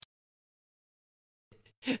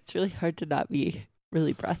It's really hard to not be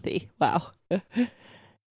really breathy. Wow. I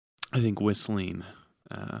think whistling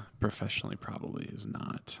professionally probably is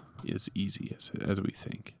not as easy as we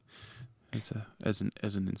think as an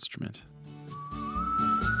instrument.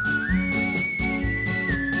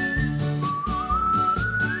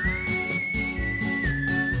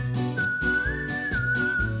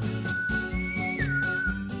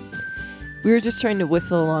 We were just trying to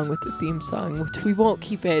whistle along with the theme song, which we won't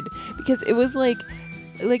keep in because it was like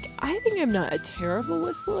I think I'm not a terrible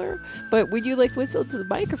whistler, but when you like whistle to the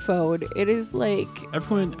microphone, it is like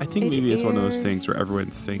everyone. I think maybe it's one of those things where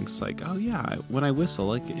everyone thinks like, oh yeah, when I whistle,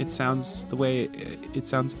 like it sounds the way it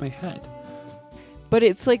sounds in my head. But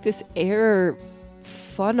it's like this air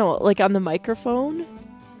funnel, like on the microphone.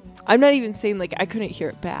 I'm not even saying like I couldn't hear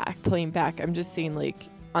it playing back. I'm just saying like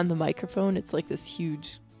on the microphone, it's like this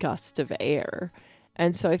huge gust of air.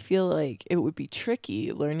 And so I feel like it would be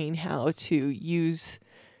tricky learning how to use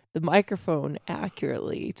the microphone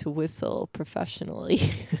accurately to whistle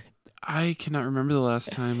professionally. I cannot remember the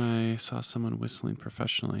last time I saw someone whistling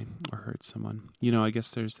professionally or heard someone. I guess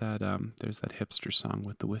there's that hipster song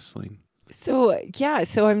with the whistling. So, yeah,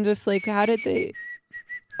 so I'm just like, how did they...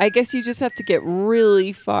 I guess you just have to get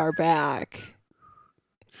really far back.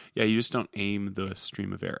 Yeah, you just don't aim the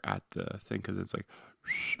stream of air at the thing because it's like...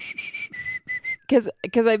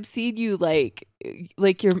 Because I've seen you like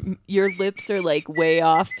your lips are like way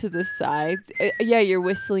off to the sides. Yeah, you're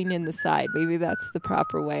whistling in the side. Maybe that's the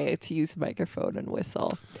proper way to use a microphone and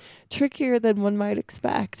whistle. Trickier than one might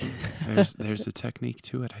expect. There's a technique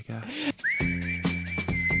to it, I guess.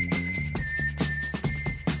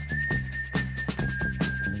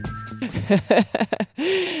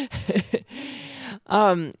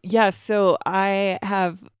 So I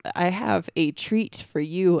have a treat for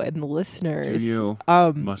you and the listeners. Do you?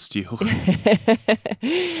 Must you?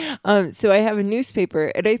 So I have a newspaper,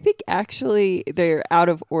 and I think actually they're out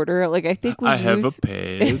of order. Like I think I have a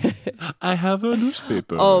pen. I have a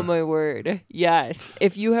newspaper. Oh my word! Yes,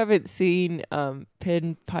 if you haven't seen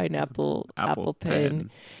Pin Pineapple Apple Pin,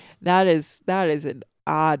 that is an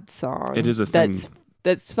odd song. It is a thing.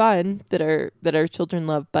 That's fun that our children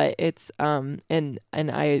love, but it's and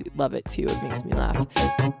I love it too. It makes me laugh.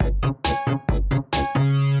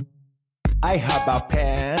 I have a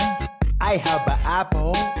pen. I have an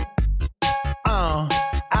apple.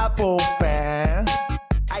 Apple pen.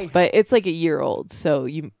 But it's like a year old, so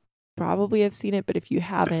you probably have seen it. But if you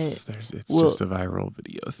haven't, it's just a viral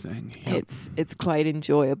video thing. Yep. It's quite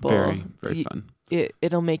enjoyable. Very very fun.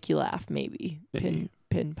 It'll make you laugh, maybe.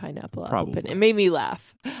 Pin Pineapple Apple Probably. Pin. It made me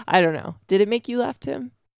laugh. I don't know. Did it make you laugh,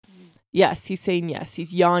 Tim? Yes, he's saying yes.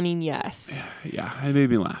 He's yawning yes. Yeah, it made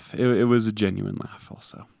me laugh. It was a genuine laugh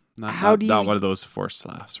also. Not one of those forced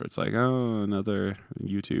laughs where it's like, oh, another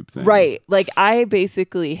YouTube thing. Right. Like I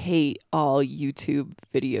basically hate all YouTube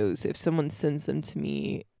videos. If someone sends them to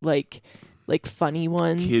me, like funny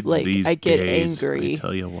ones, kids like these I get days, angry. I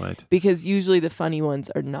tell you what. Because usually the funny ones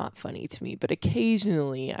are not funny to me, but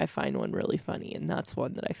occasionally I find one really funny, and that's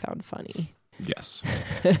one that I found funny. Yes.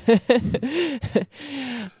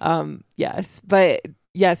 Yes, but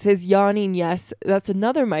yes, his yawning yes, that's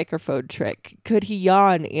another microphone trick. Could he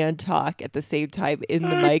yawn and talk at the same time in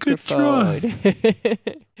the microphone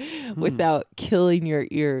without killing your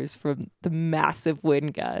ears from the massive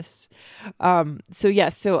wind gusts? So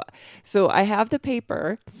I have the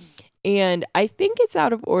paper, and I think it's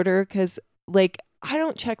out of order because like I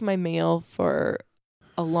don't check my mail for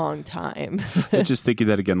a long time. I was just thinking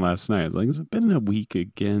that again last night. I was like, it's been a week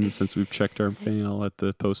again since we've checked our mail at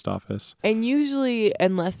the post office. And usually,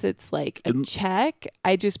 unless it's like a check,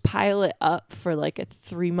 I just pile it up for like a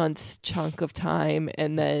 3-month chunk of time,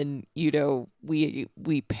 and then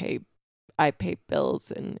I pay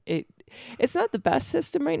bills, and it's not the best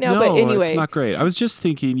system right now. No, but anyway, it's not great. I was just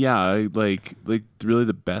thinking, like really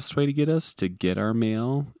the best way to get us to get our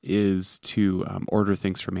mail is to order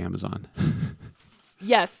things from Amazon.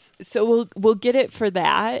 yes, so we'll get it for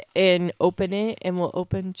that and open it, and we'll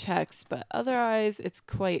open checks, but otherwise it's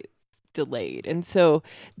quite delayed. And so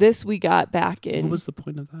this we got back in. What was the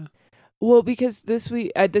point of that? Well, because this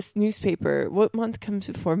newspaper, what month comes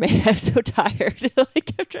before May? I'm so tired.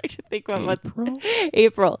 Like I'm trying to think what month.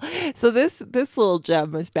 April. So this little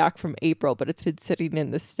gem is back from April, but it's been sitting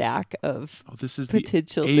in the stack of this is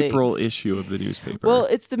potential the April things. issue of the newspaper. Well,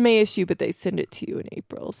 it's the May issue, but they send it to you in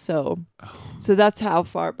April. So that's how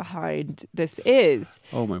far behind this is.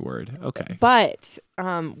 Oh my word. Okay. But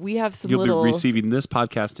we have some You'll be receiving this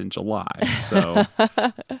podcast in July, so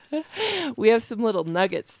we have some little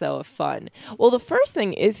nuggets though of fun. Well, the first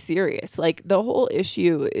thing is serious. Like the whole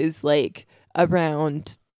issue is like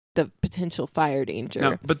around the potential fire danger.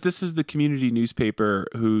 Now, but this is the community newspaper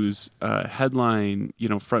whose headline,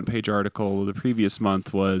 front page article the previous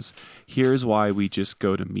month was, "Here's why we just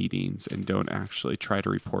go to meetings and don't actually try to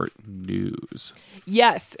report news."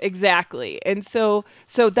 Yes, exactly. And so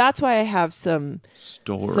that's why I have some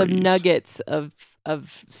nuggets of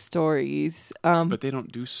stories. But they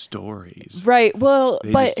don't do stories. Right. Well,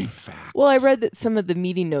 they just do facts. Well, I read that some of the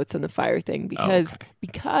meeting notes on the fire thing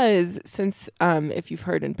because since if you've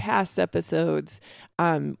heard in past episodes,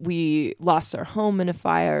 we lost our home in a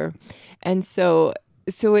fire, and so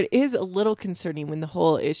it is a little concerning when the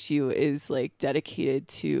whole issue is like dedicated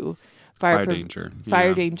to fire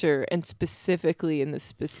danger, and specifically in the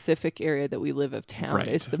specific area that we live of town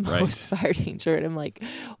is the most fire danger. And I'm like,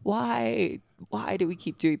 why do we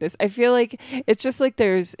keep doing this? I feel like it's just like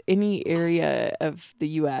there's any area of the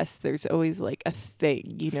U.S., there's always like a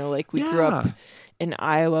thing, like we grew up in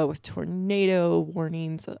Iowa with tornado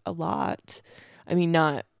warnings a lot. I mean,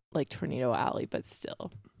 not like Tornado Alley, but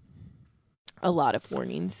still a lot of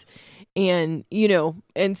warnings. And,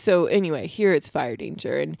 and so anyway, here it's fire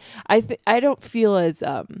danger. And I don't feel as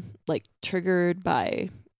like triggered by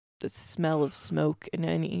the smell of smoke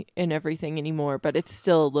and everything anymore, but it's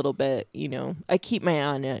still a little bit, I keep my eye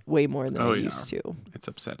on it way more than I used to. It's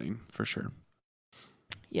upsetting for sure.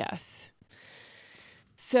 Yes.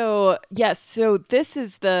 So this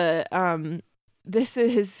is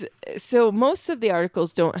so most of the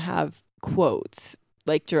articles don't have quotes,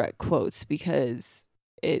 like direct quotes, because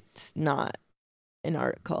it's not an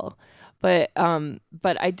article. But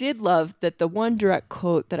I did love that the one direct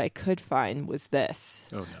quote that I could find was this.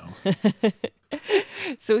 Oh no.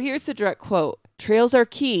 So here's the direct quote. "Trails are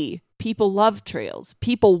key. People love trails.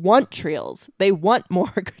 People want trails. They want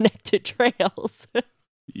more connected trails."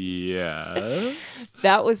 Yes.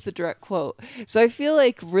 That was the direct quote. So I feel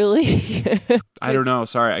like really I don't know.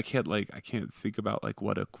 Sorry, I can't think about like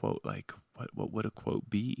what a quote like what would a quote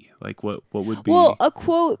be? Like what would be? Well, a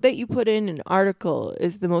quote that you put in an article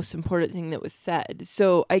is the most important thing that was said.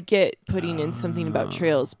 So I get putting in something about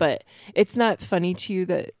trails, but it's not funny to you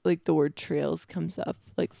that like the word trails comes up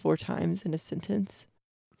like 4 times in a sentence.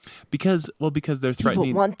 Because they're threatening.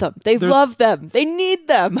 People want them. They love them. They need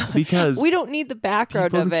them. Because we don't need the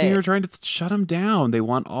background of it. You're trying to shut them down. They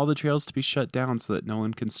want all the trails to be shut down so that no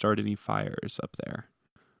one can start any fires up there.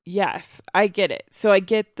 Yes, I get it. So I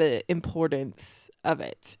get the importance of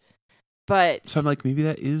it. But so I'm like, maybe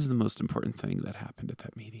that is the most important thing that happened at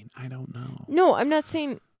that meeting. I don't know. No, I'm not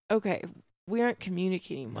saying, okay, we aren't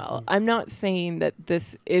communicating well. I'm not saying that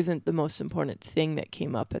this isn't the most important thing that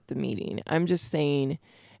came up at the meeting. I'm just saying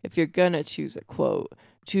if you're going to choose a quote,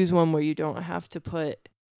 choose one where you don't have to put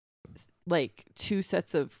like 2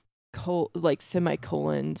 sets of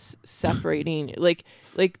semicolons separating. like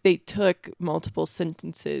they took multiple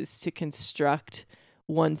sentences to construct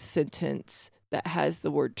one sentence that has the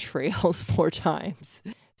word trails 4 times.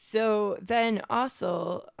 So then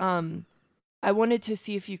also, I wanted to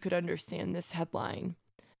see if you could understand this headline.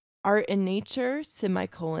 Art in nature,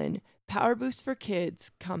 semicolon, power boost for kids,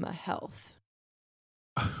 health.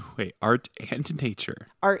 Wait, art and nature.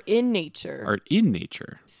 Art in nature. Art in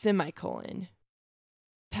nature. Semicolon.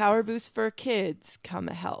 Power boost for kids,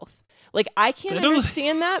 health. Like, I can't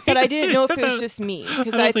understand that, but I didn't know if it was just me.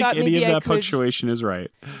 Because I thought maybe maybe any of that punctuation is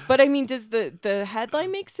right. But I mean, does the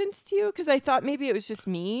headline make sense to you? Because I thought maybe it was just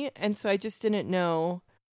me, and so I just didn't know.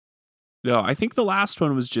 No, I think the last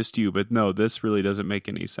one was just you, but no, this really doesn't make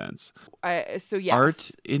any sense. So yes.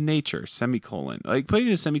 Art in nature, semicolon. Like, putting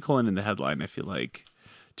a semicolon in the headline, I feel like,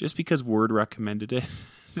 just because Word recommended it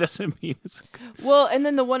doesn't mean it's... Well, and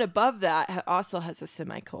then the one above that also has a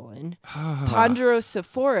semicolon. Ponderosa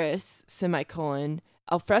forest, semicolon,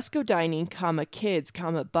 alfresco dining, kids,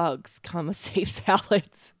 bugs, safe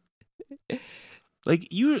salads.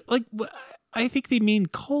 I think they mean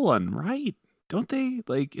colon, right? Don't they?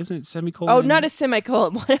 Like, isn't it semicolon? Oh, not a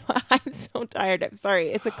semicolon. I'm so tired. I'm sorry.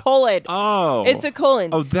 It's a colon. Oh. It's a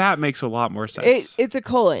colon. Oh, that makes a lot more sense. It's a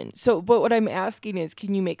colon. So, but what I'm asking is,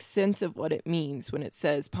 can you make sense of what it means when it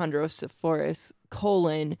says Ponderosa Forest,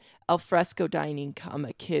 alfresco dining,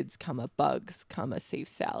 kids, bugs, safe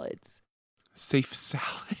salads? Safe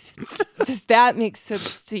salads? Does that make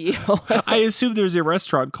sense to you? I assume there's a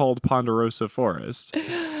restaurant called Ponderosa Forest.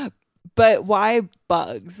 But why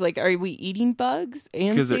bugs? Like, are we eating bugs and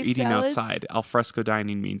because they're safe eating salads? outside. Alfresco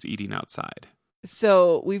dining means eating outside.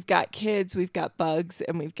 So we've got kids, we've got bugs,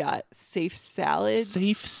 and we've got safe salads.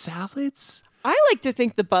 Safe salads? I like to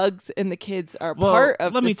think the bugs and the kids are part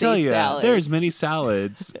of let the me tell safe you, salads. there's many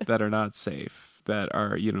salads that are not safe, that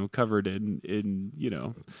are, covered in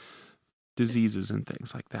diseases and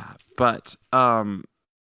things like that. But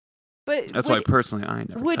But That's why personally I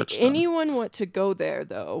never would touched them. anyone want to go there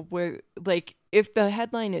though? Where like if the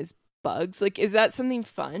headline is bugs, like is that something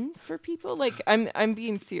fun for people? Like I'm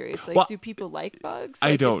being serious. Like, Well, do people like bugs?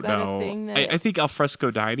 I Like, don't is that know. A thing that... I think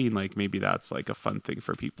alfresco dining, like maybe that's like a fun thing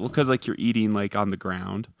for people because like you're eating like on the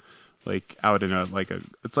ground, like out in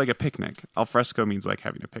it's like a picnic. Alfresco means like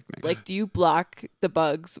having a picnic. Like, do you block the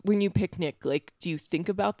bugs when you picnic? Like, do you think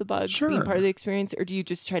about the bugs being Sure. part of the experience, or do you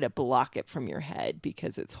just try to block it from your head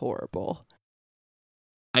because it's horrible?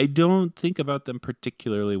 I don't think about them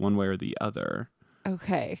particularly one way or the other.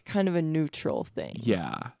 Okay, kind of a neutral thing.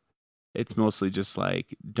 Yeah. It's mostly just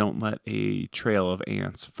like, don't let a trail of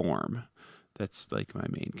ants form. That's like my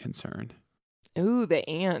main concern. Ooh, the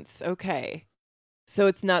ants. Okay. So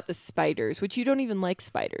it's not the spiders, which you don't even like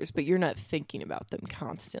spiders, but you're not thinking about them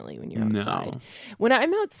constantly when you're outside. No. When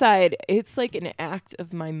I'm outside, it's like an act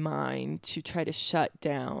of my mind to try to shut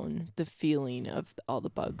down the feeling of all the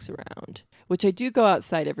bugs around, which I do go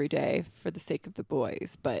outside every day for the sake of the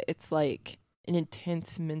boys, but it's like an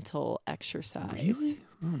intense mental exercise. Really?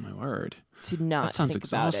 Oh, my word. To not That sounds think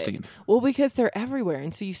exhausting. about it. Well, because they're everywhere,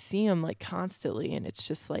 and so you see them like constantly, and it's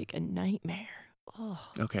just like a nightmare. Oh.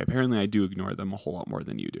 Okay, apparently I do ignore them a whole lot more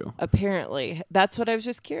than you do. Apparently. That's what I was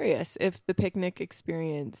just curious. If the picnic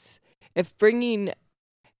experience,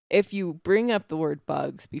 if you bring up the word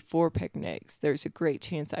bugs before picnics, there's a great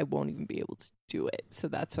chance I won't even be able to do it. So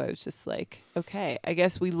that's why I was just like, okay, I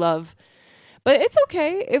guess we love... But it's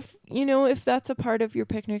okay if that's a part of your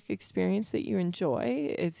picnic experience that you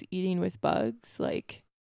enjoy, is eating with bugs. Like,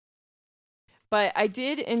 but I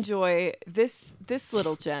did enjoy this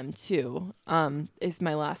little gem too. Is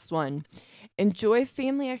my last one. Enjoy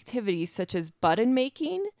family activities such as button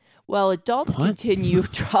making while adults continue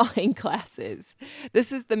drawing classes.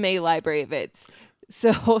 This is the May Library Events.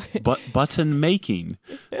 So, button making.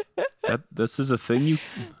 This is a thing you.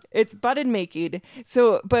 It's button making.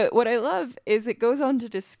 So, but what I love is it goes on to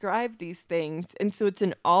describe these things. And so it's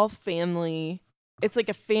an all family, it's like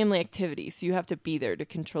a family activity. So you have to be there to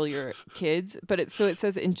control your kids. But it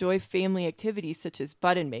says enjoy family activities such as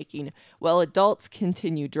button making while adults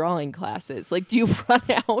continue drawing classes. Like, do you run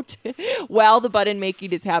out while the button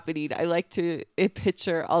making is happening? I like to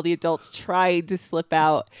picture all the adults trying to slip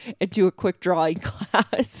out and do a quick drawing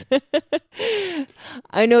class.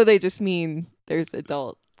 I know they just mean there's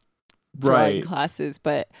adult drawing classes,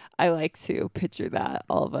 but I like to picture that,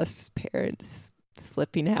 all of us parents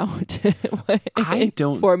slipping out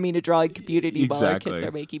forming a drawing community while our kids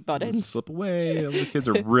are making buttons. Slip away. The kids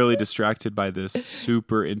are really distracted by this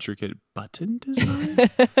super intricate button design.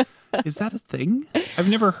 Is that a thing? I've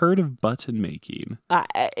never heard of button making.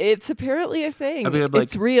 It's apparently a thing. I mean,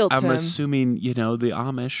 it's real, I'm Tim. assuming, the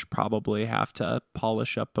Amish probably have to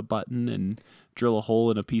polish up a button and drill a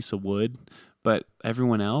hole in a piece of wood, but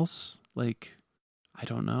everyone else, like, I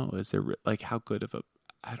don't know. Is there like how good of a?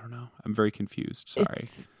 I don't know. I'm very confused. Sorry.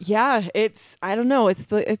 I don't know. It's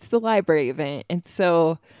the library event, and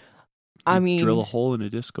so drill a hole in a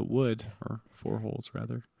disc of wood, or 4 holes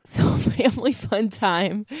rather. So family fun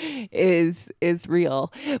time is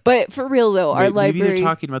real, but for real though, our library. Maybe they're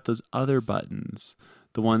talking about those other buttons,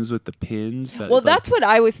 the ones with the pins. That's what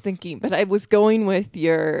I was thinking, but I was going with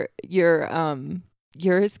yours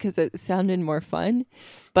because it sounded more fun.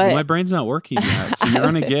 But my brain's not working yet, so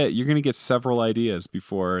you're gonna get several ideas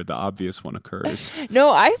before the obvious one occurs.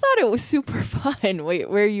 No, I thought it was super fun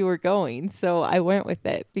where you were going, so I went with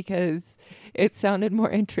it because it sounded more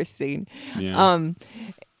interesting. Yeah.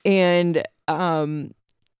 And honestly,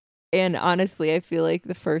 I feel like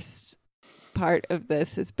the first part of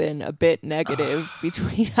this has been a bit negative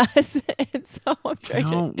between us, and so I'm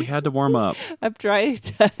trying we had to warm up. I'm trying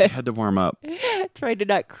to. We had to warm up. Trying to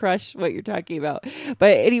not crush what you're talking about,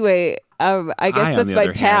 but anyway, I guess that's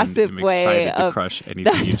my passive way of crush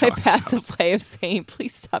anything. That's my passive way of saying,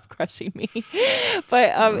 please stop crushing me.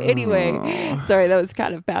 But anyway, sorry, that was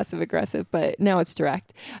kind of passive aggressive, but now it's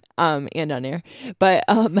direct, and on air. But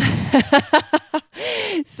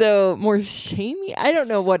so more shamey. I don't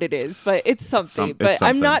know what it is, but it's something. But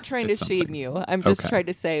I'm not trying to shame you. I'm just trying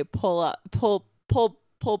to say pull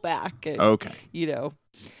back. And, okay.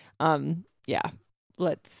 Yeah.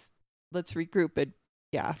 Let's regroup and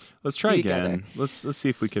let's try again. Let's see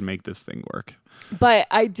if we can make this thing work. But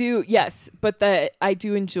I do, yes, but that I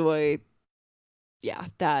do enjoy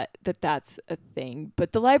that's a thing.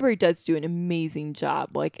 But the library does do an amazing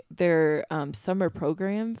job. Like their summer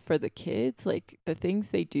program for the kids, like the things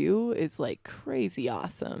they do is like crazy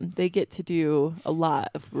awesome. They get to do a lot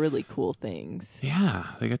of really cool things. Yeah,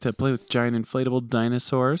 they get to play with giant inflatable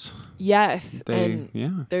dinosaurs. Yes,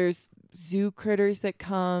 there's zoo critters that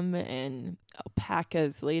come, and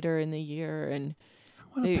alpacas later in the year. And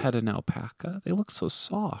I want to pet an alpaca. They look so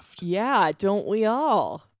soft. yeah, don't we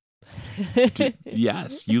all?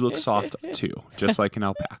 Yes, you look soft too, just like an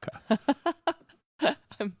alpaca.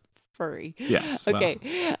 I'm furry. Yes.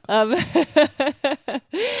 Okay. Well.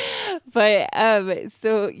 But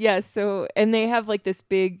so and they have like this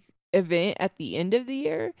big event at the end of the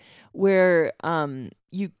year where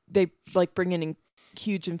they like bring in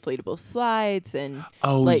huge inflatable slides and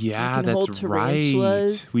like, you can that's hold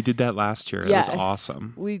tarantulas. right. We did that last year. Yes. It was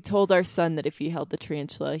awesome. We told our son that if he held the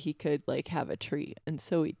tarantula, he could like have a treat, and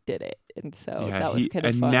so we did it, and so that was kind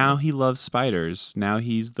of fun. And now he loves spiders. Now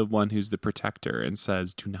he's the one who's the protector and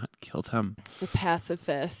says, "Do not kill them." The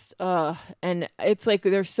pacifist. And it's like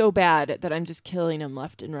they're so bad that I'm just killing them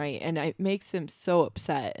left and right, and it makes him so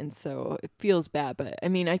upset, and so it feels bad. But I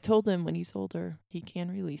mean, I told him when he's older he can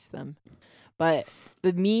release them. But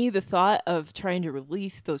the thought of trying to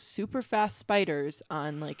release those super fast spiders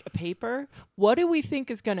on like a paper, what do we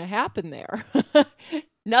think is going to happen there?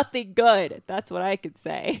 Nothing good. That's what I could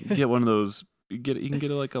say. Get one of those. You can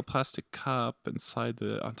get like a plastic cup and slide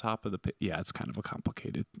on top of the. Yeah, it's kind of a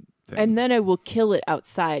complicated thing. And then I will kill it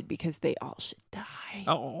outside because they all should die.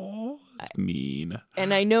 Oh, that's mean.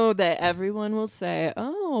 And I know that everyone will say,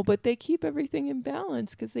 "Oh, but they keep everything in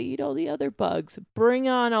balance because they eat all the other bugs." Bring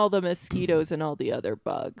on all the mosquitoes and all the other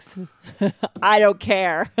bugs. I don't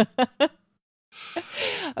care.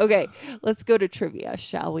 Okay, let's go to trivia,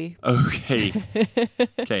 shall we? Okay.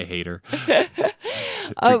 Okay, hater.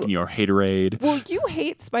 Drinking your haterade. Well, you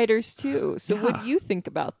hate spiders too, so Yeah. what do you think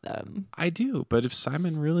about them? I do, but if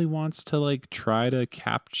Simon really wants to like try to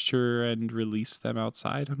capture and release them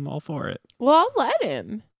outside, I'm all for it. Well, I'll let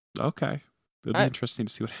him. Okay. It'll be interesting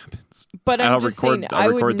to see what happens. But I'm I'll just record, saying, I'll I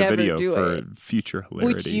would record the never video do for it. future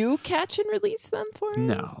hilarity. Would you catch and release them for him?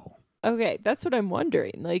 No. Okay, that's what I'm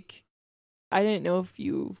wondering. Like, I didn't know if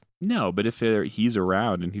you... No, but if he's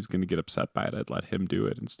around and he's going to get upset by it, I'd let him do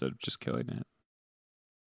it instead of just killing it.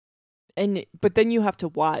 But then you have to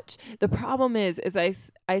watch. The problem is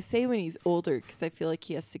I say when he's older because I feel like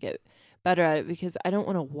he has to get better at it because I don't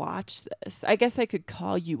want to watch this. I guess I could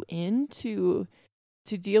call you in to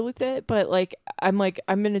deal with it, but I'm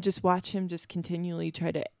going to just watch him just continually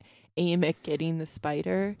try to aim at getting the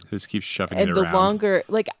spider. Just keep shoving it And around. the longer,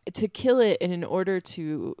 to kill it, and in order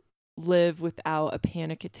to live without a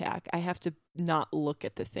panic attack, I have to not look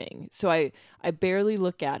at the thing. So I barely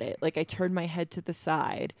look at it. Like, I turn my head to the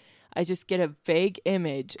side. I just get a vague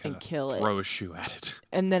image and kill it. Throw a shoe at it.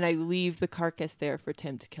 And then I leave the carcass there for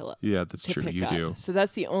Tim to kill it. Yeah, that's true. You do. So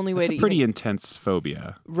that's the only way It's a pretty intense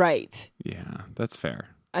phobia. Right. Yeah, that's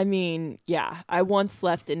fair. I mean, yeah, I once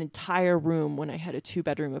left an entire room when I had a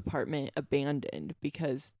 2-bedroom apartment abandoned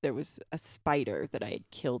because there was a spider that I had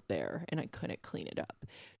killed there and I couldn't clean it up.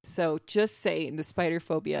 So just saying, the spider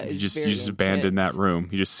phobia is You just abandoned that room.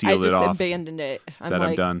 You just sealed I it just off. abandoned it. Said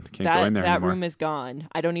I'm done. Can't go in there that anymore. room is gone.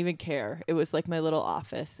 I don't even care. It was like my little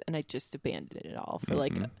office and I just abandoned it all for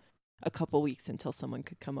like a couple weeks until someone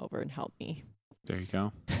could come over and help me. There you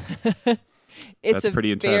go. It's That's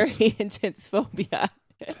pretty intense. Very intense phobia.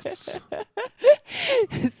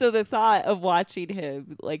 So the thought of watching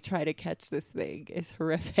him try to catch this thing is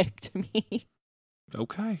horrific to me.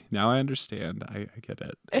 Okay, now I understand. I get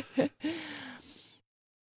it.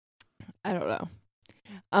 I don't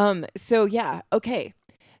know. So yeah, okay.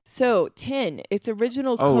 So 10, its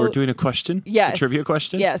original code... Oh, we're doing a question? Yes. A trivia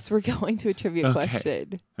question? Yes, we're going to a trivia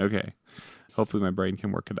question. Okay. Hopefully my brain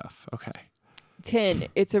can work enough. Okay. 10,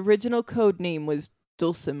 its original code name was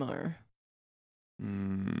Dulcimer.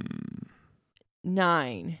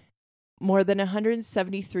 9, more than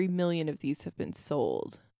 173 million of these have been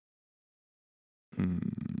sold.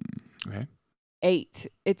 Okay.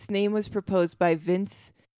 8, its name was proposed by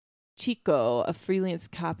Vince Chico, a freelance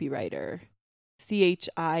copywriter.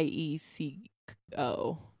 Chieko.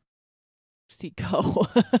 Chico.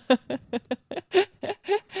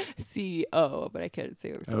 CEO, but I can't say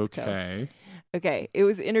it. Okay. Okay. It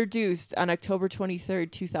was introduced on October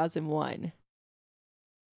 23rd, 2001.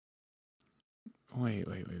 Wait.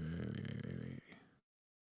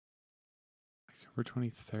 October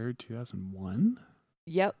 23rd, 2001?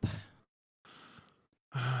 Yep.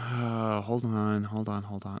 Hold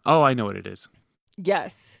on. Oh, I know what it is.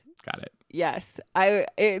 Yes. Got it. Yes.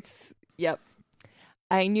 Yep.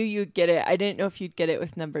 I knew you'd get it. I didn't know if you'd get it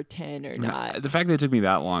with number 10 or not. The fact that it took me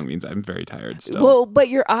that long means I'm very tired still. Well, but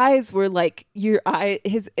your eyes were like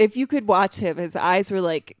if you could watch him, his eyes were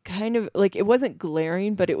like kind of like it wasn't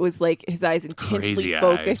glaring, but it was like his eyes intensely Crazy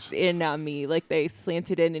focused eyes. in on me. Like they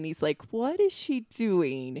slanted in and he's like, "What is she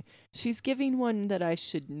doing? She's giving one that I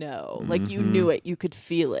should know." Like you knew it, you could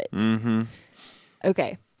feel it. Mm-hmm.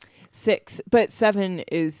 Okay. 6, but 7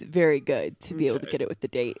 is very good to be able to get it with the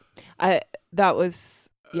date. That was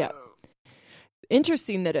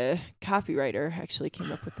interesting that a copywriter actually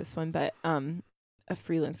came up with this one, but a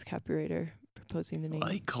freelance copywriter proposing the name. Well,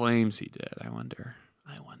 he claims he did. I wonder.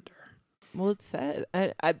 Well, it says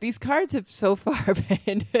these cards have so far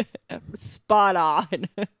been spot on.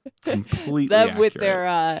 Completely Them accurate.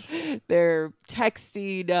 with their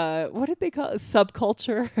texting. What did they call it?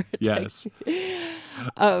 Subculture. Yes.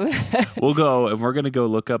 Um, We'll go and we're going to go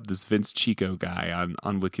look up this Vince Chico guy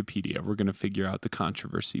on Wikipedia. We're going to figure out the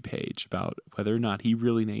controversy page about whether or not he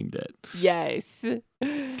really named it. Yes.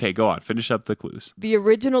 Okay, go on. Finish up the clues. The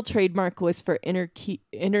original trademark was for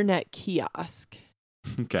internet kiosk.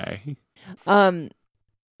 Okay.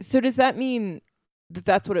 So does that mean that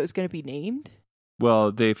that's what it was going to be named?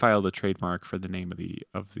 Well, they filed a trademark for the name of the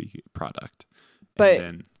product. But and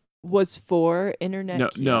then, was for internet no,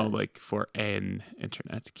 kiosk? like for an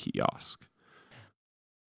internet kiosk.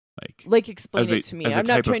 Like explain as a- it to me. as a I'm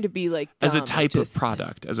not type of- trying to be like as a dumb, type just- of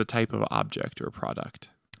product, as a type of object or product.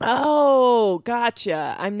 Oh,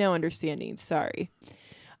 gotcha. I'm now understanding. Sorry.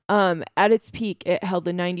 At its peak, it held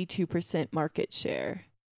a 92% market share.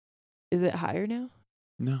 Is it higher now?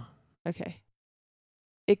 No. Okay.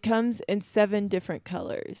 It comes in 7 different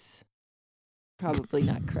colors. Probably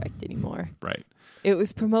not correct anymore. Right. It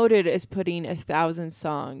was promoted as putting 1,000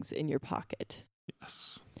 songs in your pocket.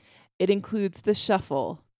 Yes. It includes the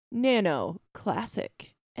Shuffle, Nano,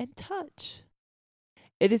 Classic, and Touch.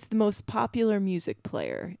 It is the most popular music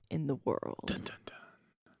player in the world. Dun, dun, dun.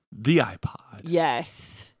 The iPod.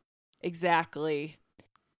 Yes, exactly.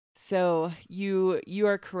 So you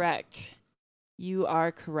are correct. You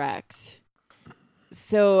are correct.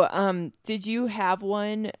 So did you have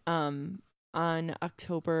one on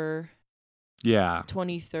October Yeah.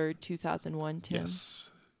 23rd, 2001, Tim?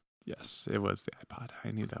 Yes, it was the iPod.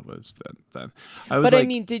 I knew that was then. But I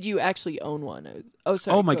mean, did you actually own one?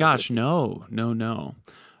 Sorry. oh my go gosh, ahead. no.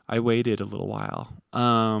 I waited a little while.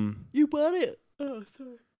 You bought it. Oh,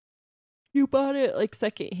 sorry. You bought it like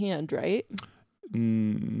secondhand, right?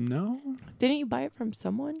 No. Didn't you buy it from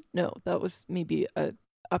someone? No, that was maybe a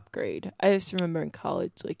upgrade. I just remember in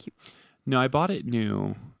college, like you. No, I bought it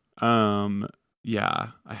new. Yeah,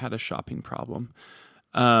 I had a shopping problem.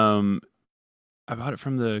 I bought it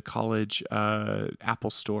from the college Apple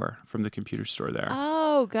store, from the computer store there.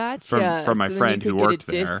 Oh, gotcha. From my So then friend you who could worked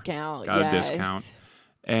get a there. discount. Got a Yes. discount.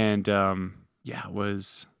 And yeah,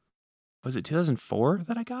 was it 2004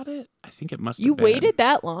 that I got it? I think it must have You been. waited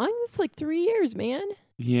that long? That's like 3 years, man.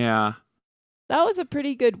 Yeah. That was a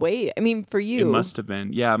pretty good wait. I mean, for you. It must have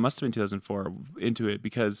been. Yeah, it must have been 2004 into it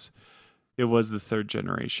because it was the 3rd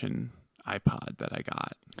generation iPod that I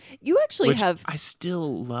got. You actually Which have. I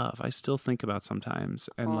still love. I still think about sometimes.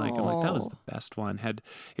 And I'm like, that was the best one.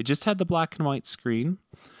 It just had the black and white screen,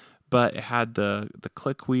 but it had the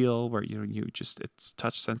click wheel where it's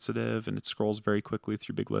touch sensitive and it scrolls very quickly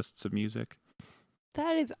through big lists of music.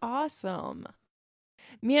 That is awesome.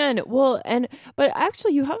 Man, but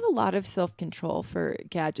actually you have a lot of self-control for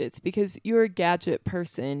gadgets because you're a gadget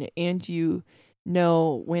person and you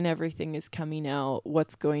know when everything is coming out,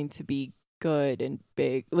 what's going to be good and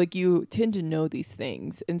big. Like you tend to know these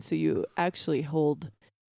things. And so you actually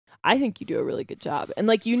I think you do a really good job. And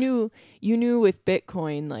like you knew with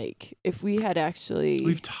Bitcoin, like if we had actually.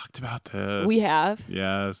 We've talked about this. We have.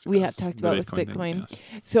 Yes. We have talked about with Bitcoin.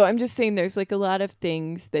 So I'm just saying there's like a lot of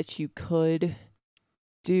things that you could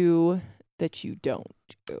do that you don't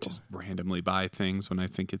do. Just randomly buy things when I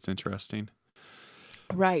think it's interesting.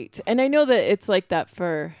 Right. And I know that it's like that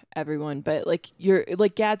for everyone, but like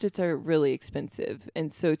gadgets are really expensive.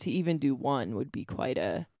 And so to even do one would be quite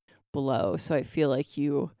a blow. So I feel like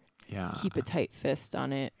you keep a tight fist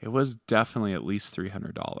on it. It was definitely at least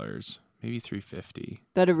 $300, maybe $350.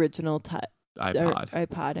 That original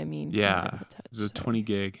iPod. I mean. Yeah. It was a 20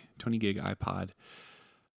 gig iPod.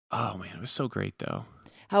 Oh man, it was so great though.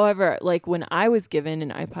 However, like when I was given an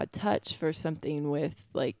iPod Touch for something with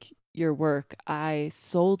like your work, I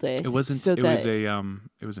sold it. It wasn't. It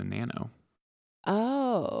was a Nano.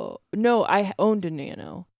 Oh no, I owned a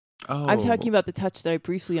Nano. Oh, I'm talking about the Touch that I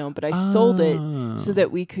briefly owned, but I sold it so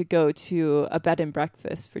that we could go to a bed and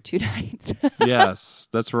breakfast for 2 nights. Yes,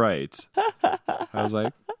 that's right. I was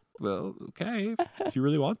like, well, okay, if you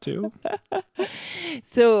really want to.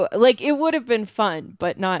 So, like, it would have been fun,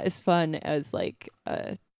 but not as fun as, like,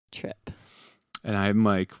 a trip. And I'm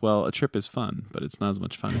like, well, a trip is fun, but it's not as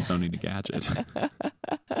much fun as owning a gadget.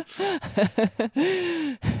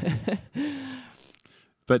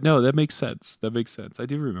 But no, that makes sense. That makes sense. I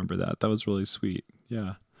do remember that. That was really sweet.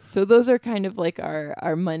 Yeah. So those are kind of like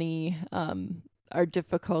our money, our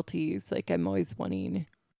difficulties. Like, I'm always wanting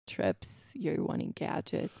trips. You're wanting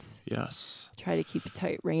gadgets. Yes. Try to keep a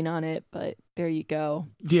tight rein on it, but there you go.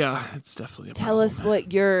 Yeah, it's definitely a Tell problem. us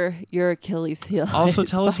what your Achilles heel Also, is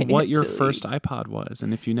tell us what your financially. first iPod was.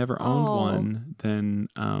 And if you never owned Oh. one, then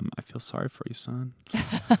I feel sorry for you, son.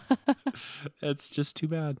 It's just too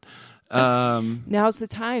bad. Now's the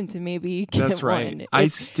time to maybe get That's right. one.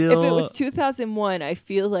 If it was 2001, I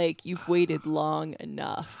feel like you've waited long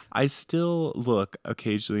enough. I still look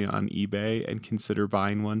occasionally on eBay and consider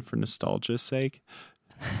buying one for nostalgia's sake.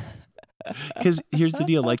 Because here's the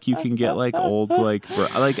deal: like, you can get like old, like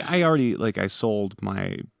I sold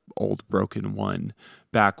my old broken one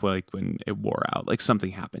back like when it wore out. Like,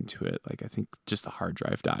 something happened to it. Like, I think just the hard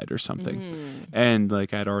drive died or something, and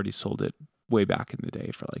like I'd already sold it way back in the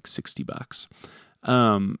day for like $60.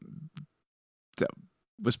 That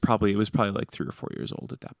was probably like 3 or 4 years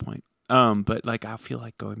old at that point. But like, I feel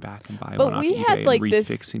like going back and buying one off eBay and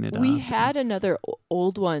refixing it up. We had another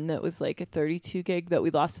old one that was like a 32 gig that we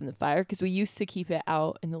lost in the fire because we used to keep it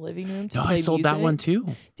out in the living room to No, play I sold that music. one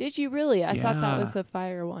too. Did you really? I thought that Yeah. was a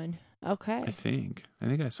fire one. Okay. I think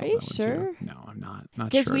I sold Are you that one sure? too. No, I'm not sure.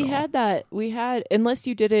 Because we at all. had that. We had, unless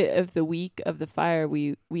you did it of the week of the fire,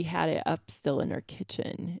 we had it up still in our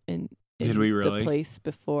kitchen in Did we really? the place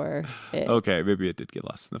before it. Okay, maybe it did get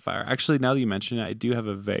lost in the fire. Actually, now that you mention it, I do have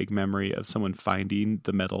a vague memory of someone finding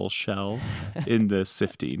the metal shell in the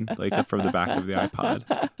sifting, like from the back of the iPod.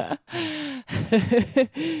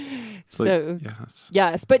 So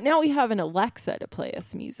yes, but now we have an Alexa to play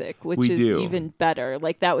us music, which is even better.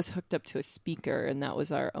 Like, that was hooked up to a speaker, and that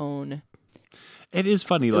was our own. It is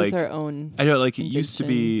funny, It like was our own. I know, like it used to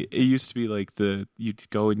be like you'd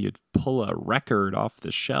go and you'd pull a record off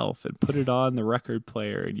the shelf and put it on the record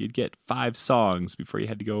player, and you'd get 5 songs before you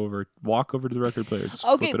had to walk over to the record player and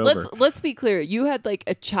Okay, flip it over. let's be clear. You had like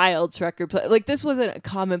a child's record player. Like, this wasn't a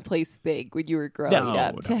commonplace thing when you were growing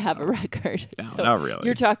up to have a record. No, So not really.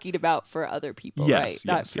 You're talking about for other people, right?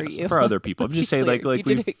 Not for you. For other people. I'm Let's just be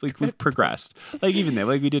saying, clear. we've progressed. Like, even then,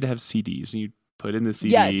 like, we did have CDs, and you put in the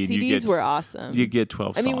CD. Yes, and CDs were awesome. You get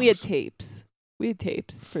 12 songs. I mean, we had tapes. We had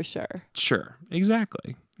tapes for sure. Sure,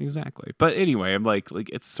 exactly. But anyway, I'm like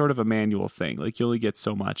it's sort of a manual thing. Like, you only get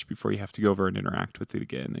so much before you have to go over and interact with it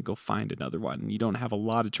again and go find another one. And you don't have a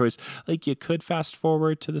lot of choice. Like, you could fast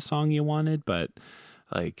forward to the song you wanted, but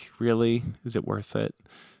like, really, is it worth it?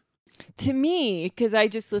 To me, because I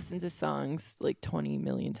just listened to songs like 20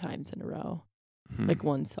 million times in a row. Like,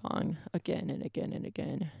 one song again and again and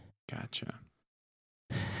again. Gotcha.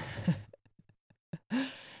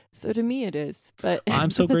 So to me it is, but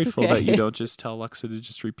I'm so grateful okay. that you don't just tell Alexa to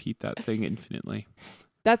just repeat that thing infinitely.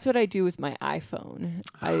 That's what I do with my iPhone.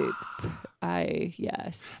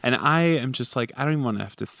 Yes. And I am just like, I don't even want to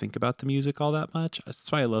have to think about the music all that much.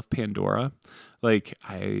 That's why I love Pandora. Like,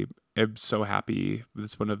 I am so happy.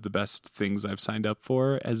 It's one of the best things I've signed up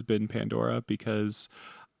for has been Pandora, because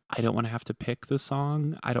I don't want to have to pick the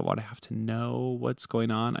song. I don't want to have to know what's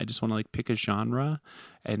going on. I just want to like pick a genre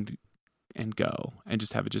and go and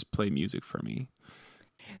just have it just play music for me.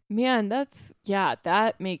 Man,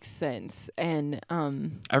 that makes sense. And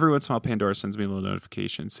every once in a while, Pandora sends me a little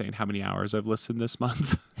notification saying how many hours I've listened this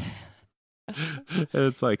month. And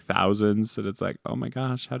it's like thousands, and it's like, oh my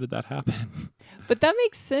gosh, how did that happen? But that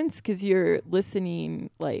makes sense because you're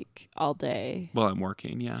listening like all day. Well, I'm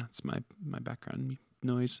working. Yeah, it's my background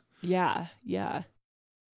noise. Yeah.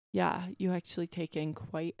 You actually take in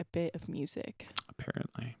quite a bit of music.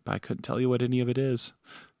 Apparently, but I couldn't tell you what any of it is.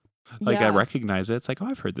 Like, I recognize it. It's like, oh,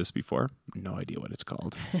 I've heard this before. No idea what it's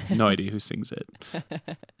called. No idea who sings it.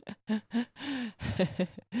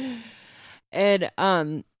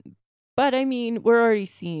 And but I mean, we're already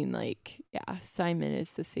seeing like, Simon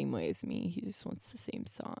is the same way as me. He just wants the same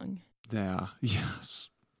song. Yeah. Yes.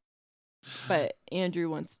 But Andrew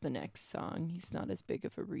wants the next song. He's not as big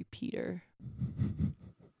of a repeater.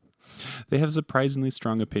 They have surprisingly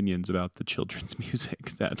strong opinions about the children's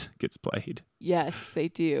music that gets played. Yes, they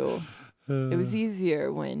do. It was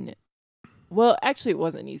easier when... Well, actually, it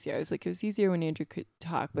wasn't easier. I was like, it was easier when Andrew could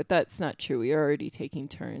talk, but that's not true. We are already taking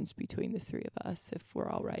turns between the three of us if we're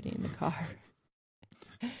all riding in the car.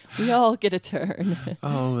 We all get a turn.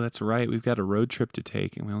 Oh, that's right. We've got a road trip to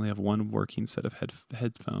take, and we only have one working set of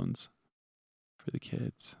headphones for the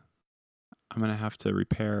kids. I'm going to have to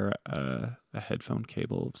repair a headphone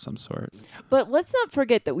cable of some sort. But let's not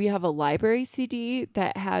forget that we have a library CD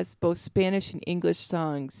that has both Spanish and English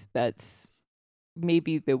songs. That's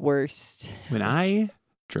maybe the worst. When I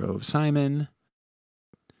drove Simon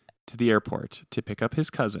to the airport to pick up his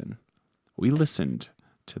cousin, we listened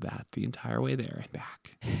to that the entire way there and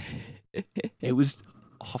back. It was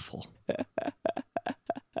awful.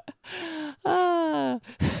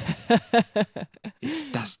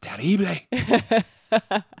 Estás terrible.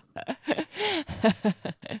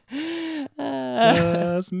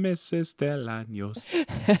 Los meses del años.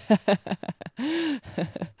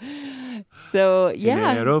 So,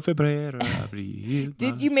 yeah. Enero, febrero, abril,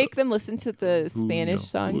 Did you make them listen to the Spanish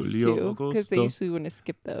songs Julio, too? Because they agosto. usually want to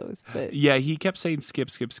skip those. But Yeah, he kept saying skip,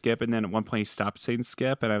 skip, skip. And then at one point he stopped saying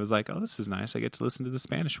skip. And I was like, oh, this is nice. I get to listen to the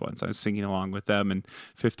Spanish ones. I was singing along with them. And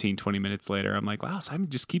 15, 20 minutes later, I'm like, wow, Simon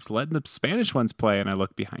just keeps letting the Spanish ones play. And I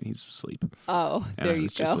look behind, he's asleep. oh, And there I you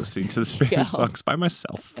was go. just listening to the Spanish songs by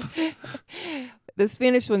myself. The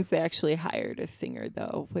Spanish ones, they actually hired a singer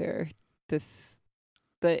though, where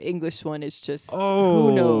the English one is just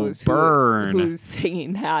who knows burn. who's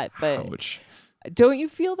singing that. But Ouch. don't you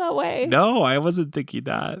feel that way? No, I wasn't thinking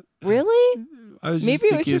that. Really? I was just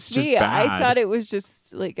Maybe it was thinking it's just me. bad. I thought it was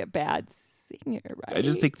just like a bad singer, right? I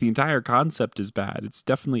just think the entire concept is bad. It's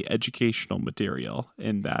definitely educational material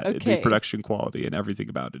in that the Okay. production quality and everything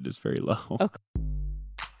about it is very low. Okay.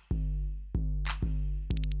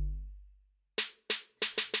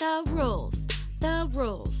 The rules, the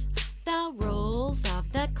rules, the rules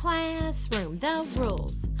of the classroom. The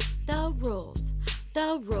rules, the rules,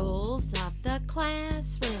 the rules of the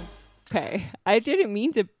classroom. Okay. I didn't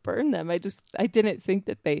mean to burn them. I didn't think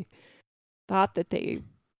that they thought that they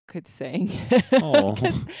could sing. Oh.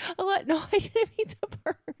 No, I didn't mean to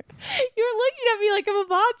burn. You're looking at me like I'm a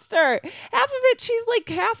monster. Half of it, she's like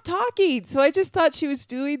half talking. So I just thought she was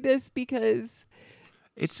doing this because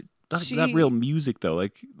It's not real music though.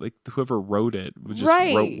 Like whoever wrote it just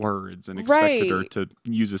Right. wrote words and expected her Right. to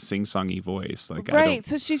use a sing-songy voice. Like right.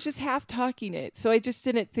 So she's just half talking it. So I just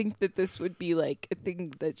didn't think that this would be like a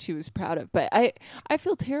thing that she was proud of. But I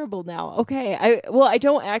feel terrible now. Okay. I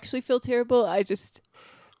don't actually feel terrible.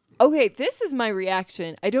 Okay, this is my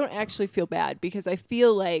reaction. I don't actually feel bad because I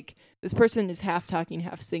feel like this person is half talking,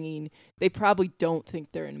 half singing. They probably don't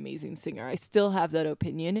think they're an amazing singer. I still have that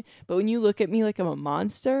opinion. But when you look at me like I'm a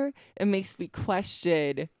monster, it makes me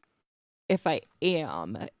question if I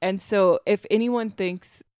am. And so if anyone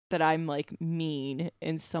thinks that I'm like mean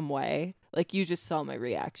in some way, like you just saw my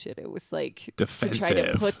reaction. It was like to try to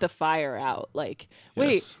Defensive. put the fire out. Like,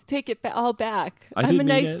 wait, Yes. take it all back. I I'm a didn't mean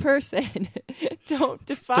nice it. person. Don't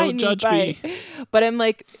define Don't judge me. me. But I'm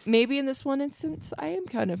like, maybe in this one instance, I am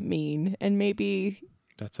kind of mean. And maybe,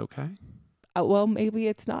 That's okay. well, maybe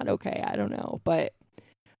it's not okay. I don't know. But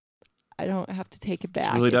I don't have to take it back.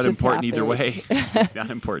 It's really It not just important either way. happened. It's really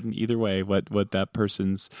not important either way what that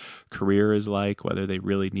person's career is like, whether they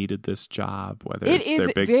really needed this job, whether It it's is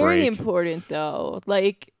their big very break. important, though.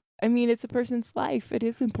 Like, I mean, it's a person's life. It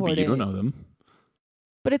is important. But you don't know them.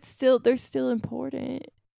 But they're still important.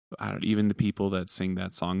 Even the people that sing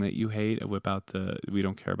that song that you hate, we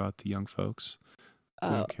don't care about the young folks. We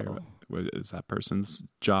don't care about, is that person's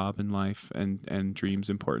job in life and dreams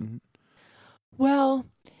important? Well,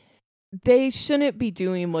 they shouldn't be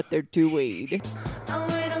doing what they're doing.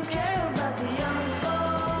 And we don't care about the young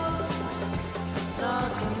folks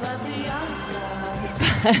talking about the outside.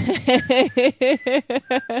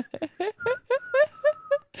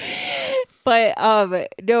 But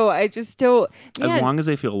no, I just don't. As Man. long as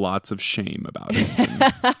they feel lots of shame about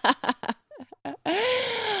it.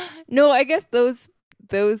 No, I guess those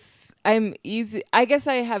I'm easy. I guess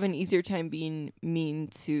I have an easier time being mean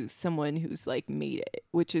to someone who's like made it,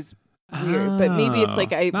 which is weird. But maybe it's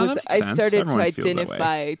like I No, that makes sense. started Everyone to feels that way.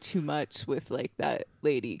 identify too much with like that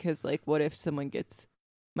lady because like what if someone gets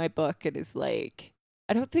my book and is like,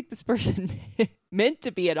 I don't think this person meant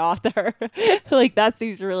to be an author. Like that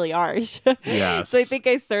seems really harsh. Yes. So I think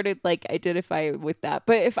I started like identify with that.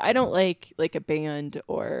 But if I don't like a band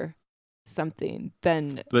or something,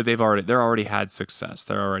 then But they're already had success.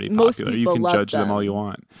 They're already Most popular. You people can love judge them all them. you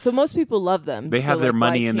want. so most people love them. They So, have their like, why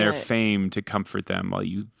money and their can't- fame to comfort them while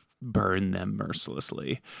you burn them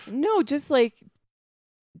mercilessly. No, just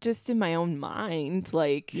in my own mind,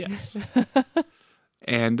 like Yes.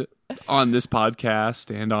 And on this podcast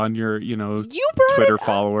and on your, you brought Twitter it up.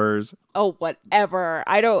 followers. Oh, whatever.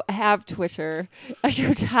 I don't have Twitter. I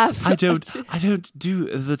don't have. I don't do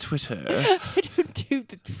the Twitter. I don't do do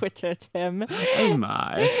the Twitter, Tim. Oh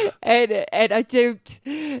my. And I don't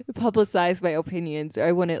publicize my opinions, or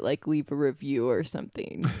I wouldn't like leave a review or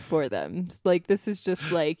something for them. Like, this is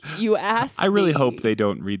just like, you asked I really me. hope they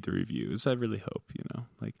don't read the reviews. I really hope,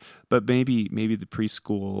 like, but maybe the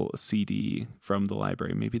preschool CD from the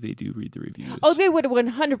library, maybe they do read the reviews. Oh, they would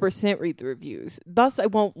 100% read the reviews. Thus, I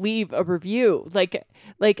won't leave a review. Like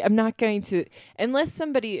I'm not going to, unless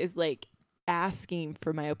somebody is like asking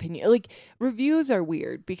for my opinion. Like, reviews are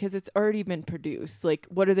weird because it's already been produced. Like,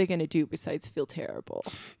 what are they going to do besides feel terrible?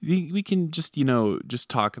 We can just, just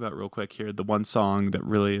talk about real quick here the one song that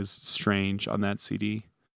really is strange on that CD.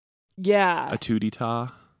 Yeah. A Tootie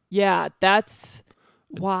Ta. Yeah, that's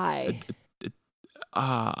why.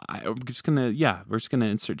 We're just gonna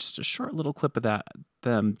insert just a short little clip of that,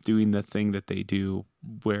 them doing the thing that they do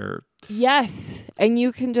where Yes, and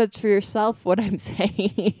you can judge for yourself what I'm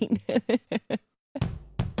saying.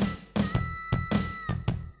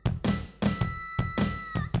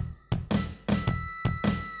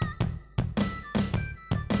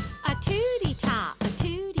 A tootie ta, a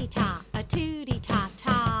tootie ta, a tootie ta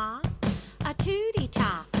ta. A tootie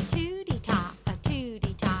ta, a tootie ta, a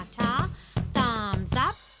tootie ta ta. Thumbs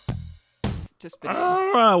up. Just been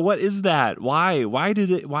what is that? Why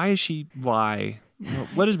is she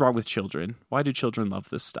what is wrong with children? Why do children love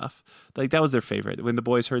this stuff? Like, that was their favorite. When the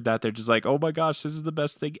boys heard that, they're just like, oh my gosh, this is the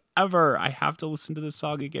best thing ever. I have to listen to this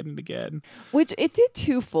song again and again. Which it did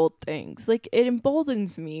twofold things. Like, it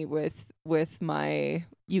emboldens me with my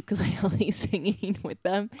ukulele singing with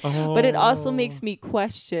them, but it also makes me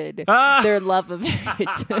question their love of it.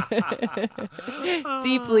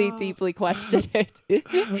 Deeply question it.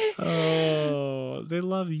 Oh, they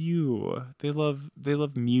love you. They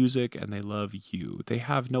love music, and they love you. They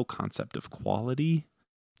have no concept of quality.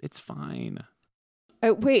 It's fine.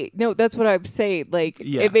 Wait, no, that's what I'm saying. Like,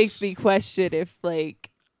 Yes. It makes me question if like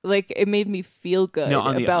it made me feel good. Now,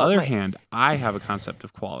 on the about other my- hand, I have a concept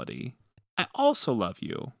of quality. I also love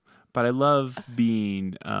you, but I love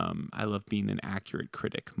being an accurate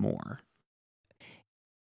critic more.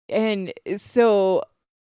 and so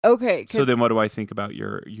okay, 'cause So then, what do I think about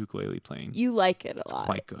your ukulele playing? you like it a It's lot.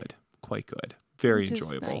 quite good, very which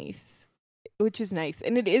enjoyable. Is nice. Which is nice.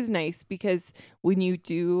 And it is nice because when you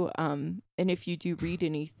do, and if you do read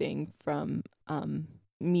anything from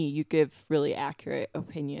me, you give really accurate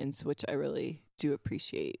opinions, which I really do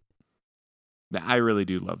appreciate. I really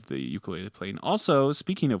do love the ukulele playing. Also,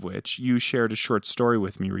 speaking of which, you shared a short story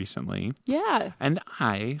with me recently, Yeah. and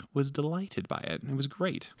I was delighted by it. It was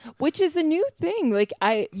great. Which is a new thing. Like,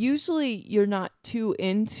 you're not too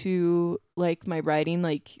into like my writing,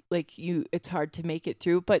 like it's hard to make it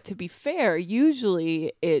through. But to be fair,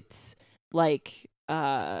 usually it's like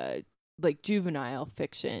juvenile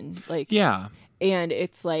fiction. Like, Yeah. and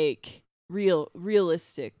it's like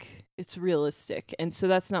realistic. It's realistic, and so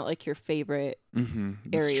that's not like your favorite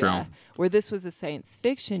It's area. true. Where this was a science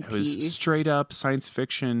fiction It was piece. straight up science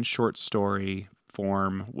fiction short story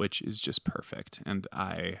form, which is just perfect, and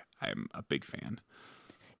I'm a big fan.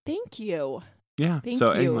 Thank you. Yeah. Thank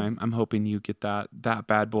So you. anyway, I'm hoping you get that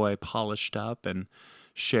bad boy polished up and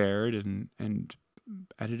shared and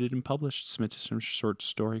edited and published. Submit to some short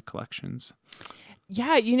story collections.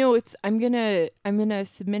 Yeah, I'm gonna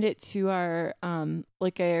submit it to our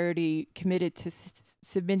like I already committed to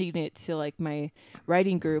submitting it to like my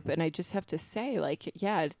writing group, and I just have to say, like,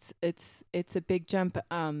 yeah, it's a big jump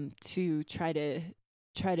to try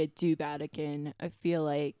to do that again. I feel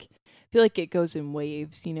like it goes in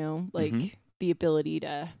waves, like the ability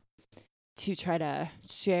to try to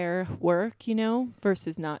share work,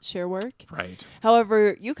 versus not share work. Right.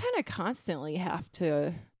 However, you kind of constantly have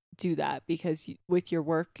to do that because with your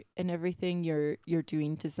work and everything, you're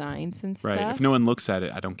doing designs and stuff. Right. If no one looks at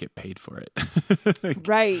it, I don't get paid for it.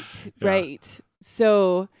 Right. Yeah. Right.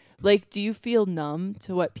 So, like, do you feel numb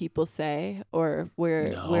to what people say, or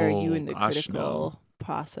where are you in the critical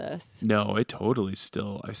process? No, I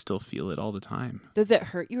still feel it all the time. Does it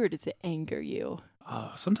hurt you or does it anger you?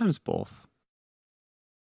 Sometimes both.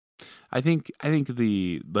 I think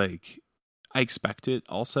I expect it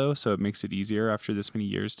also, so it makes it easier after this many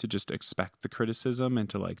years to just expect the criticism and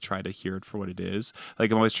to like try to hear it for what it is.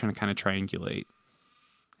 Like, I'm always trying to kind of triangulate.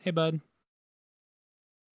 Hey, bud.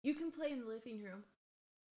 You can play in the living room.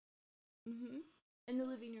 In the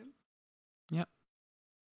living room. Yep.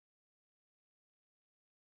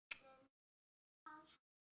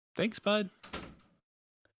 Thanks, bud.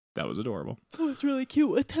 That was adorable. Oh, it's really cute.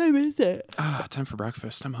 What time is it? Time for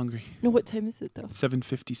breakfast. I'm hungry. No, what time is it though?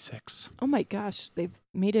 7:56. Oh my gosh, they've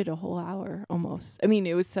made it a whole hour almost. I mean,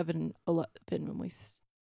 it was 7:11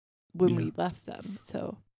 when we Yeah. left them.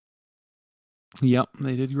 So Yep,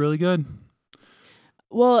 they did really good.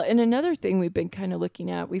 Well, and another thing we've been kind of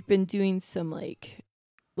looking at, we've been doing some like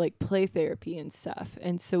play therapy and stuff.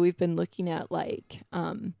 And so we've been looking at like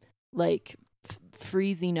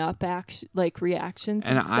freezing up reactions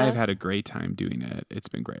and stuff. I've had a great time doing it. It's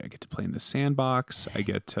been great. I get to play in the sandbox. I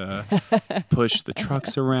get to push the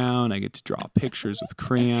trucks around. I get to draw pictures with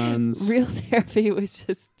crayons. Real therapy was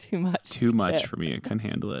just too much. Too much for me. I couldn't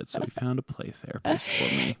handle it. So we found a play therapist for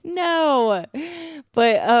me. No.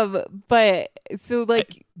 But so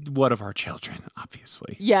like one of our children,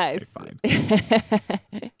 obviously. Yes. Okay,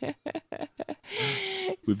 fine.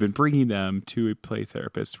 We've been bringing them to a play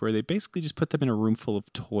therapist where they basically just put them in a room full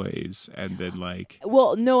of toys and then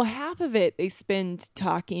Well, no, half of it they spend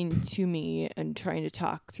talking to me and trying to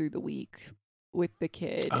talk through the week with the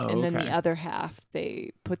kid. And then the other half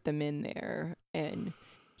they put them in there and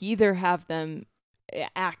either have them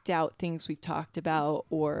act out things we've talked about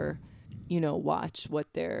or, watch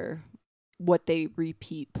what they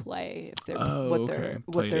repeat play if they're what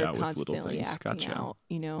they're constantly acting gotcha. out,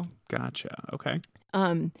 Gotcha. Okay.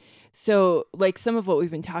 So like some of what we've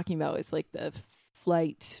been talking about is like the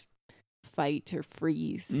flight, fight, or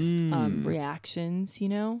freeze reactions,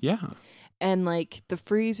 Yeah. And like the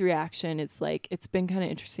freeze reaction, it's been kind of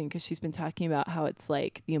interesting because she's been talking about how it's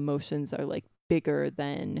like the emotions are like bigger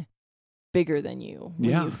than you when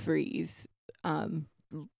you freeze.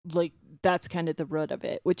 Like that's kind of the root of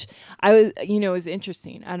it, which is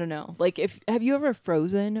interesting. I don't know. Like have you ever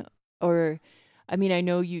frozen or, I mean, I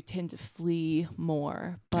know you tend to flee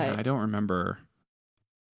more, but yeah, I don't remember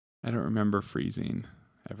freezing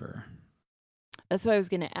ever. That's what I was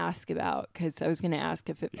going to ask about because I was going to ask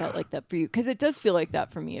if it felt like that for you because it does feel like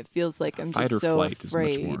that for me. It feels like I'm just so flight afraid.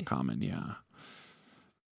 is much more common. Yeah.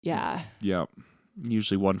 Yeah. Yep.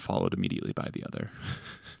 Usually one followed immediately by the other.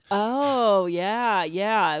 Oh,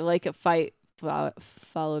 yeah. Like a fight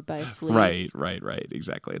followed by a flee. Right.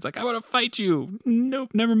 Exactly. It's like, I want to fight you. Nope,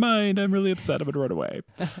 never mind. I'm really upset. I'm going to run away.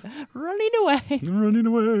 Running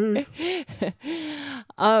away.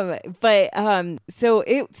 So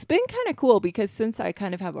it's been kind of cool because since I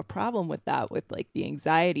kind of have a problem with that, with like the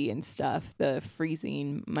anxiety and stuff, the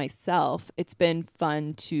freezing myself, it's been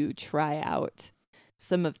fun to try out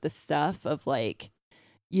some of the stuff of like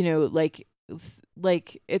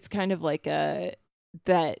it's kind of like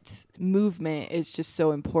that movement is just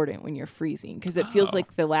so important when you're freezing because it feels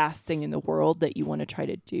like the last thing in the world that you want to try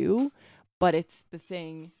to do, but it's the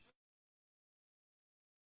thing.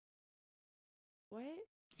 What?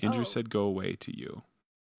 Andrew said go away to you.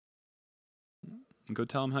 And go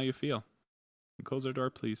tell him how you feel. And close our door,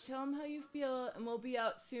 please. Tell him how you feel and we'll be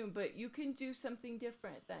out soon, but you can do something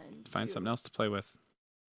different then. Find something else to play with.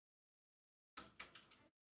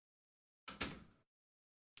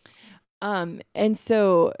 And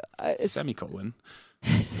so semicolon.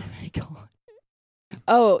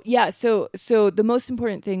 Oh yeah, so the most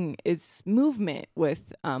important thing is movement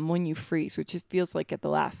with when you freeze, which it feels like the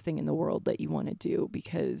last thing in the world that you want to do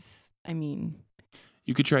because I mean,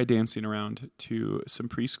 you could try dancing around to some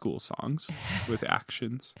preschool songs with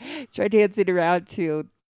actions. Try dancing around to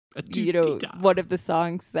one of the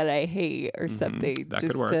songs that I hate or something. That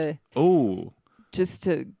just could work. Just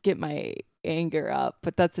to get my anger up,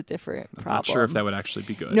 but that's a different problem. I'm not sure if that would actually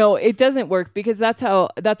be good. No, it doesn't work because that's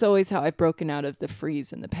always how I've broken out of the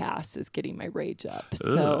freeze in the past is getting my rage up.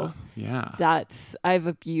 So yeah, I've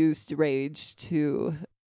abused rage too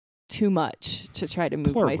much to try to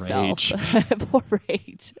move myself. Poor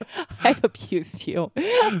rage. I've abused you.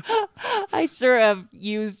 I sure have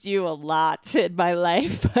used you a lot in my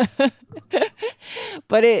life.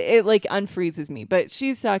 But it like unfreezes me. But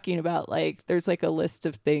she's talking about like there's like a list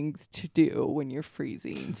of things to do when you're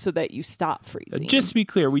freezing so that you stop freezing. Just to be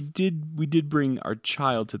clear, we did bring our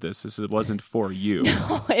child to this. It wasn't for you.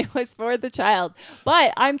 No, it was for the child.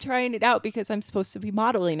 But I'm trying it out because I'm supposed to be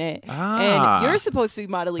modeling it. And you're supposed to be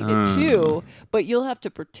modeling it too, but you'll have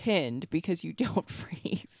to pretend because you don't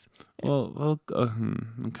freeze. Well,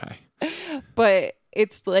 okay. But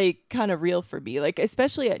it's like kind of real for me, like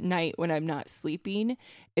especially at night when I'm not sleeping,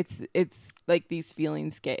 it's like these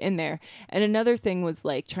feelings get in there. And another thing was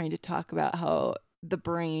like trying to talk about how the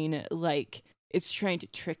brain like it's trying to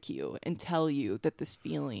trick you and tell you that this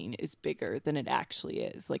feeling is bigger than it actually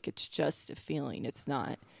is. Like it's just a feeling, it's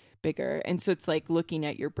not bigger. And so it's like looking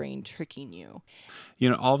at your brain tricking you.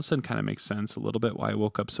 All of a sudden kind of makes sense a little bit why I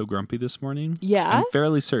woke up so grumpy this morning. Yeah. I'm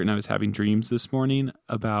fairly certain I was having dreams this morning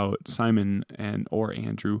about Simon or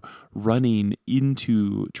Andrew running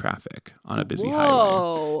into traffic on a busy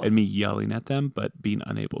highway and me yelling at them, but being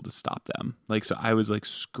unable to stop them. Like, so I was like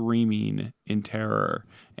screaming in terror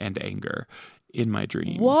and anger in my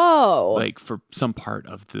dreams. Whoa. Like for some part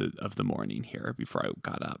of the morning here before I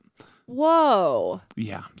got up. Whoa.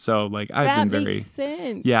 Yeah. So like I've That been very makes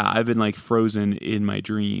sense. Yeah, I've been like frozen in my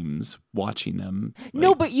dreams watching them. No,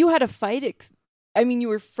 like- but you had a fight. I mean, you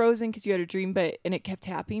were frozen because you had a dream, and it kept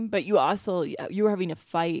happening. But you also you were having a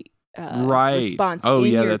fight response. Oh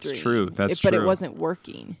in yeah, your that's dream. true. That's But true. it wasn't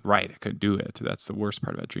working. Right. I couldn't do it. That's the worst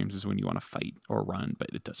part about dreams is when you want to fight or run, but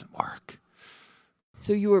it doesn't work.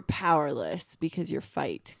 So you were powerless because your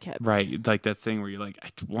fight kept Right. Like that thing where you're like, I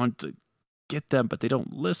want to get them, but they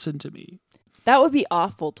don't listen to me. That would be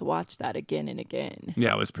awful to watch that again and again.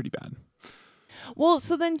 Yeah, it was pretty bad. Well,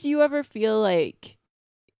 so then do you ever feel like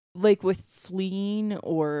with fleeing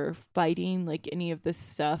or fighting, like any of this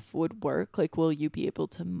stuff would work? Like, will you be able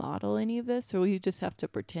to model any of this, or will you just have to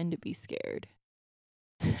pretend to be scared?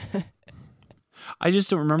 I just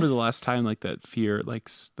don't remember the last time like that fear like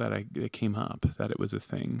that came up, that it was a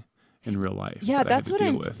thing in real life. Yeah, that I had that's to what deal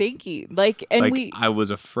I'm with. thinking. Like, and Like, I was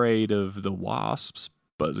afraid of the wasps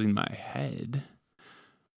buzzing my head.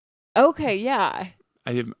 Okay, yeah.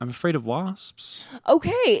 I'm afraid of wasps.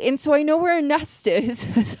 Okay, and so I know where a nest is,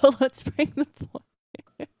 so let's bring the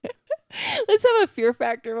boy. Let's have a fear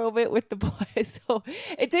factor moment with the boy. So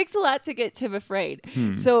it takes a lot to get Tim afraid.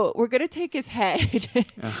 So we're going to take his head.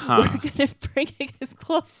 We're going to bring it as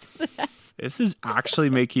close to the nest. This is actually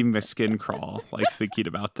making my skin crawl, like thinking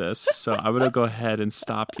about this. So I'm going to go ahead and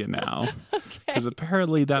stop you now. Because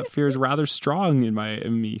apparently that fear is rather strong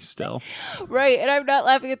in me still. Right, and I'm not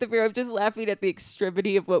laughing at the fear. I'm just laughing at the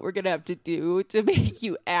extremity of what we're going to have to do to make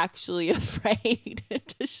you actually afraid.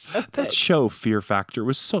 To show That show, Fear Factor,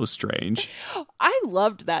 was so strange. I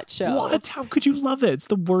loved that show. What? How could you love it? It's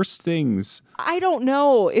the worst things. I don't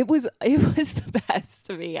know. It was the best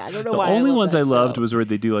to me. I don't know The why. only ones I loved show. was where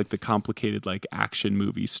they do like the complicated like action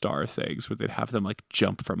movie star things where they'd have them like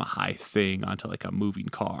jump from a high thing onto like a moving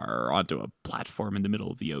car or onto a platform in the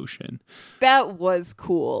middle of the ocean. That was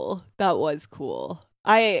cool. That was cool.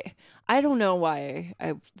 I don't know why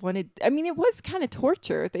I wanted. I mean, it was kind of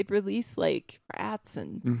torture. They'd release like rats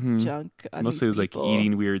and junk. On Mostly it was people. like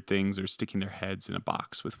eating weird things or sticking their heads in a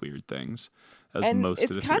box with weird things. That was and most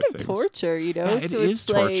it's of the kind fear of things. torture, you know. Yeah, it so is it's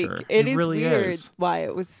like, torture. It It is really weird is. why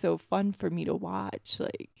it was so fun for me to watch.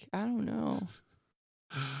 Like, I don't know.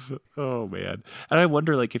 Oh man. And I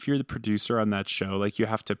wonder like if you're the producer on that show, like you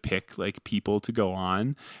have to pick like people to go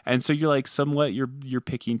on. And so you're like somewhat you're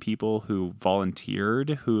picking people who volunteered,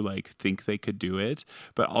 who like think they could do it,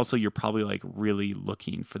 but also you're probably like really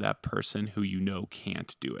looking for that person who you know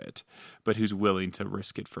can't do it, but who's willing to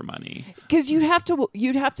risk it for money. Because you'd have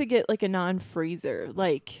to get like a non-freezer,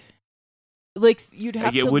 like you'd have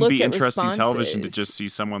Like it to would look be at interesting television to responses just see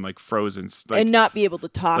someone like frozen like, and not be able to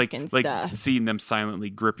talk like, and like stuff. seeing them silently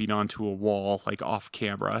gripping onto a wall like off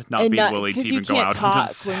camera, not And being willing to 'cause even you go can't out talk onto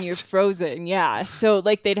the set. when you're frozen. Yeah, so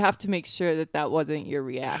like they'd have to make sure that wasn't your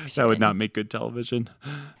reaction. That would not make good television.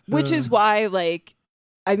 Which is why, like,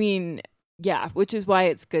 I mean, yeah, which is why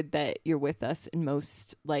it's good that you're with us in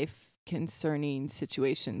most life concerning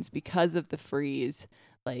situations because of the freeze.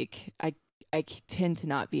 Like, I tend to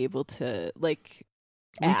not be able to like.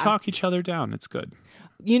 We talk act. each other down. It's good.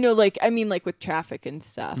 You know, like, I mean, like with traffic and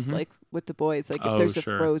stuff, like with the boys, like if Oh, there's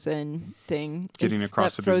sure. a frozen thing, Getting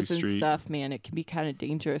across that a busy frozen street. stuff, man, it can be kind of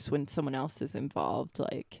dangerous when someone else is involved.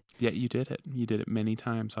 Like, Yeah, you did it. You did it many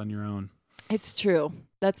times on your own. it's true.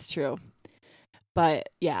 That's true. But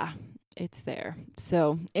yeah, it's there.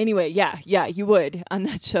 So anyway, yeah, you would on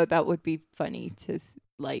that show. That would be funny to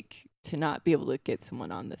not be able to get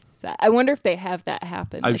someone on the set. I wonder if they have that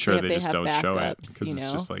happen. I'm Like, sure if they just have don't show it backups, because you it's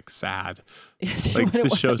know? just like sad. You Like wouldn't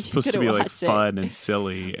the show's supposed to couldn't be like watch it. fun and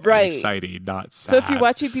silly and Right. exciting, not sad. So if you're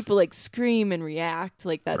watching people like scream and react,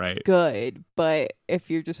 like that's Right. good. But if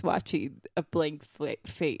you're just watching a blank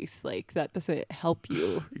face, like that doesn't help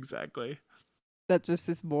you. Exactly. That just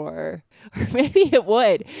is more, or maybe it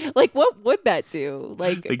would. Like, what would that do?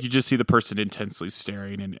 Like Like you just see the person intensely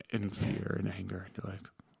staring in fear and anger, and you're like,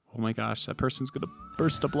 oh my gosh, that person's gonna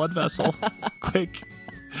burst a blood vessel. Quick,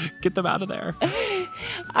 get them out of there.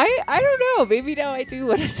 I don't know. Maybe now I do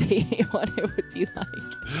want to see what it would be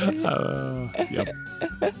like. Yep.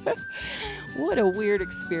 What a weird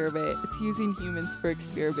experiment. It's using humans for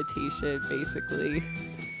experimentation, basically.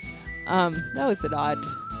 That was an odd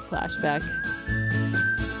flashback.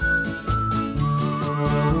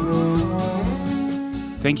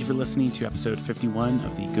 Thank you for listening to episode 51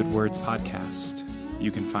 of the Good Words podcast.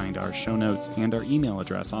 You can find our show notes and our email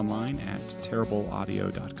address online at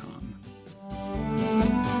terribleaudio.com.